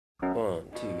1,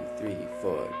 2, 3,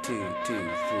 4, 2, 2, 3,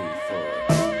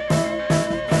 4.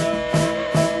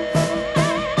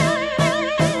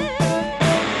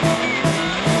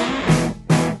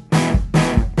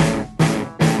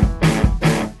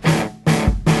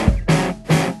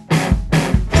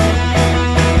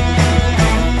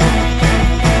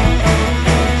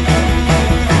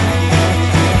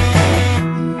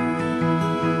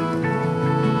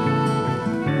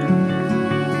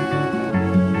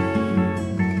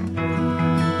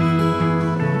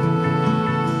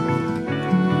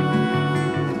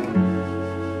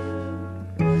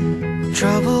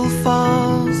 Trouble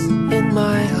falls in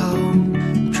my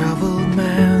home, troubled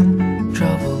man,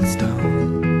 troubled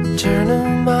stone. Turn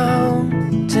a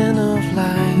mountain of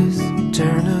lies,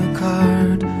 turn a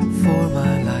card for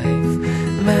my life.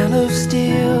 Man of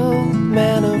steel,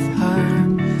 man of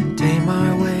heart, tame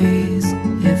our ways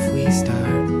if we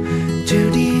start to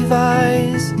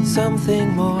devise something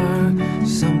more,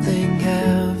 something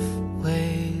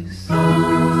halfways.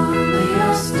 Only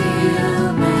a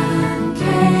steel man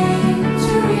came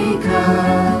to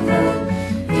recover.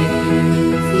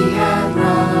 If he had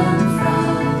run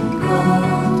from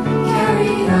gold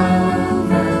carried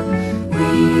over,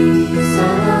 we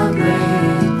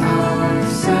celebrate our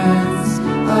sense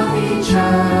of each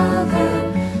other.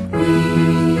 We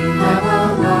have a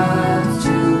lot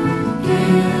to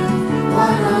give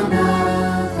one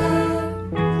another.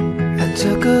 I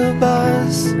took a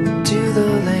bus to the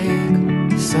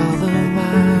lake, saw the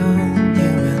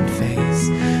monument face,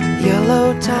 yellow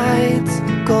tides,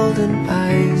 golden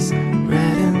eyes,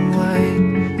 red and white,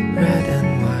 red and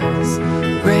wise.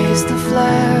 Raised the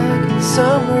flag,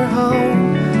 summer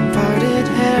home, parted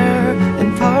hair and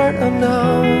part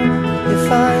unknown.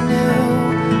 If I knew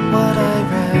what I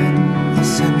read, I'll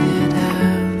send it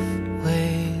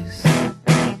halfways.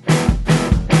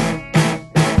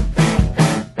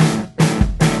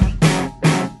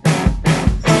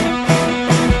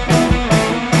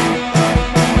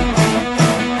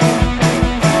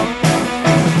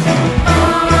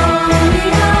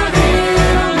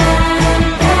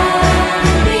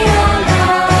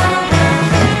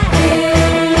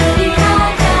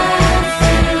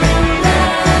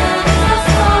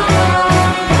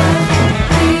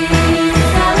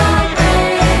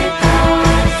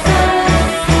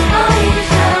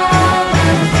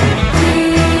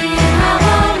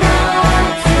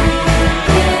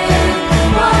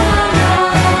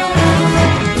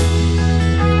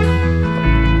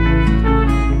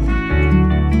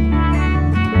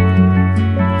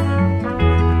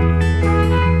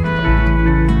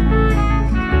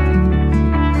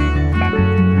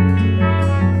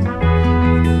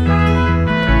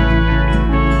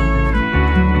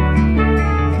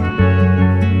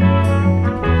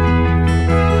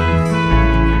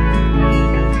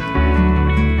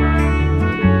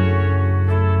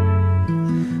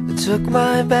 Took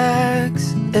my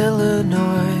bags,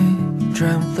 Illinois,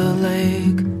 dreamt the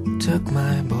lake, took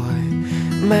my boy.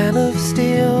 Man of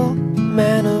steel,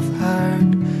 man of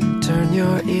heart, turn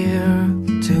your ear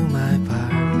to my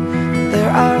part.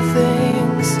 There are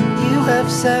things you have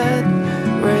said,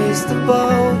 raise the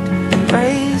boat,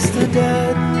 raise the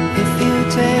dead. If you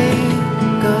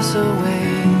take us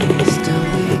away,